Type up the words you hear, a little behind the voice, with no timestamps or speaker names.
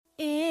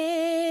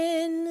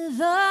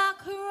the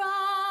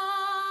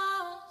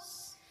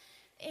cross,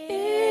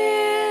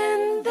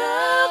 in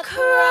the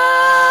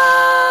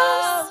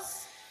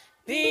cross,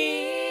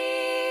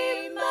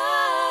 be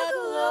my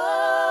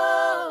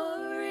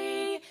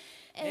glory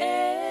ever,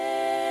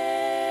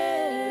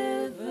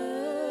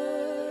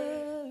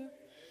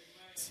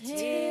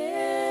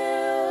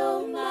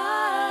 till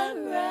my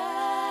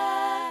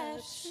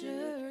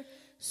raptured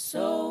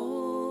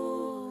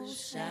soul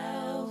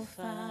shall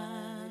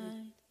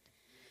find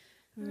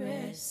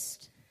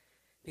rest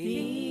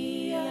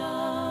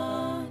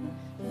beyond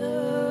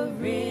the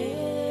river.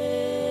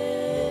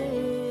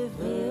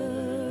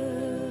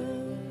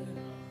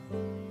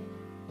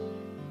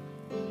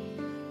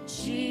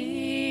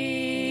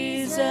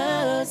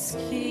 Jesus,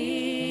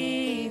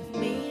 keep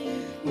me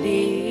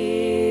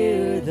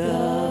near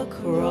the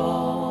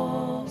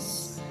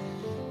cross.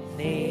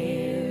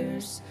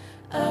 There's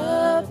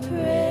a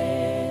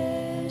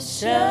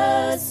precious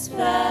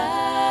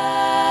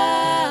fountain,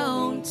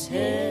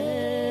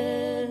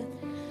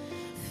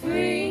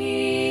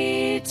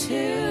 free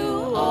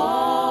to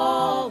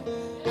all,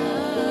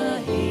 a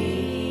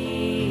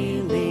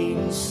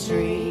healing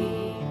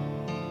stream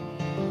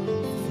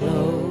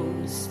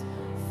flows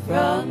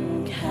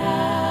from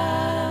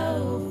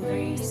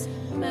Calvary's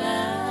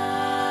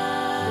mountain.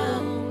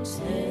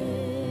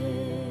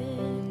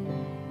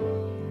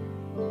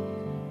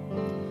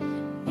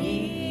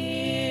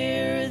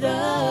 Near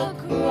the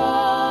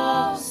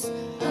cross,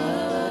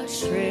 a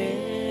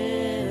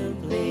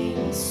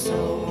trembling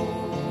soul,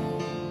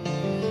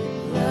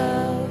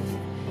 love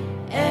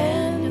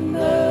and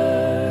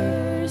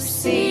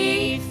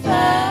mercy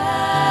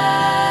found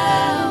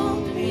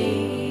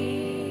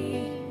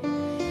me.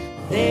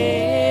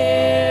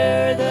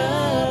 There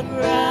the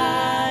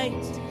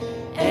bright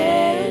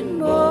and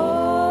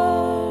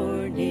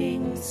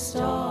morning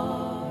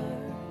star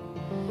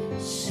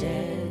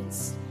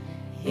sheds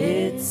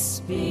its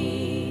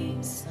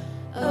beams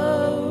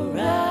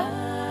around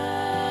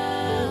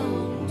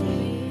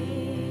me.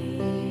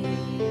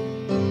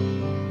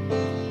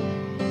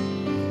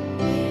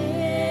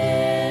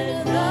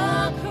 In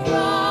the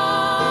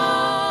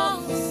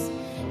cross,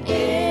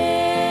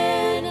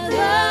 in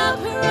the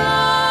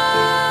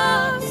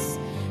cross,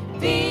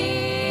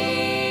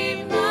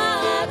 be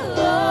my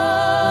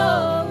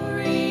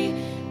glory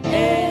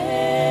ever,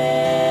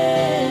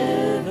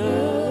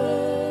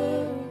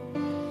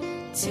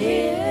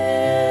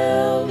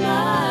 till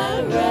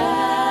my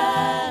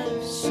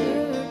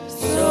raptured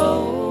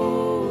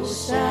soul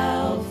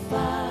shall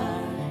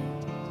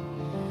find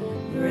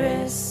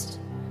rest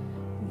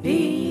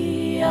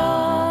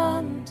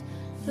beyond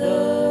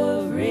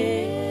the river.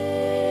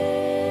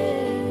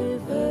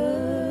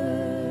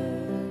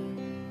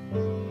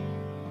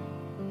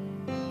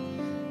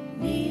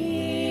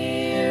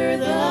 Near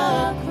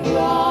the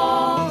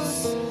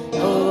cross,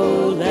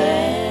 O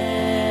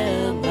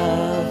Lamb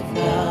of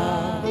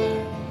God,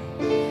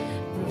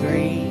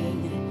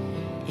 bring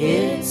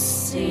its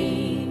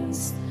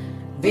scenes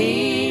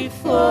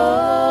before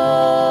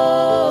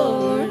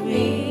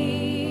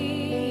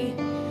me.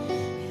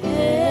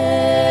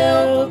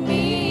 Help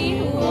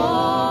me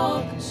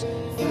watch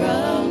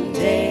from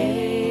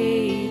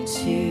day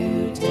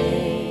to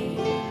day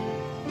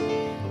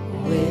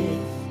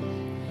with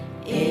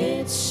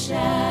its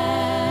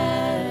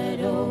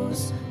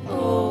shadows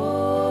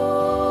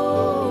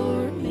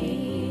o'er me.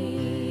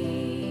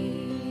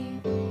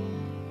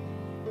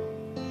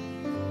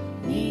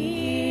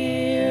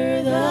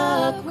 Near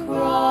the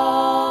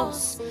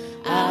cross,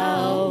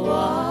 I'll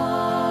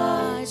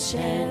watch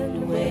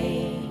and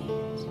wait,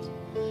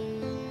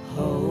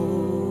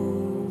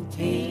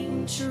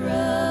 hoping,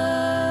 trusting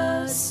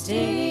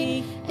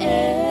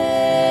ever,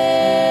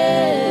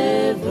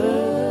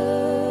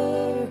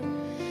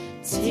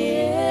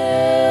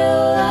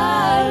 till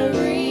I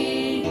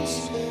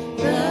reach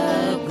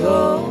the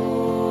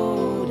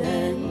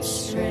golden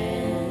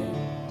strand,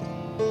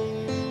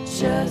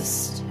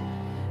 just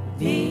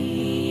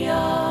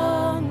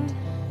beyond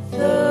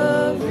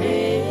the river.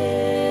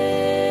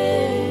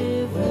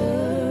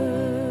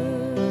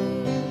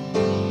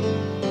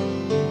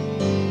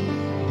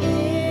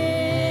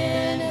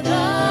 In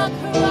the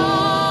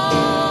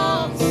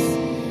cross,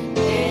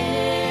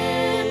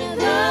 in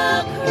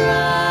the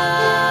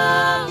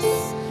cross,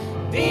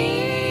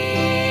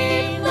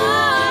 be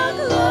my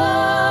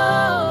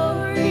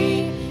glory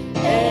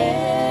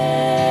ever,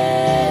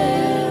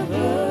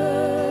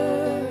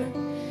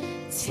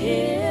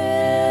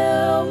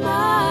 till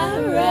my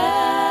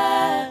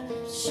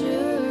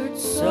raptured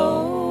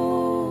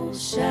soul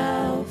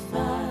shall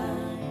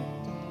find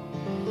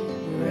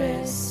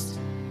rest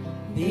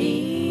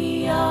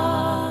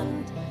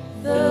beyond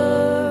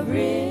the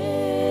river,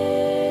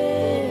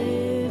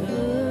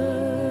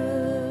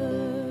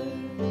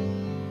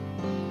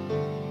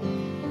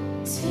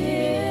 till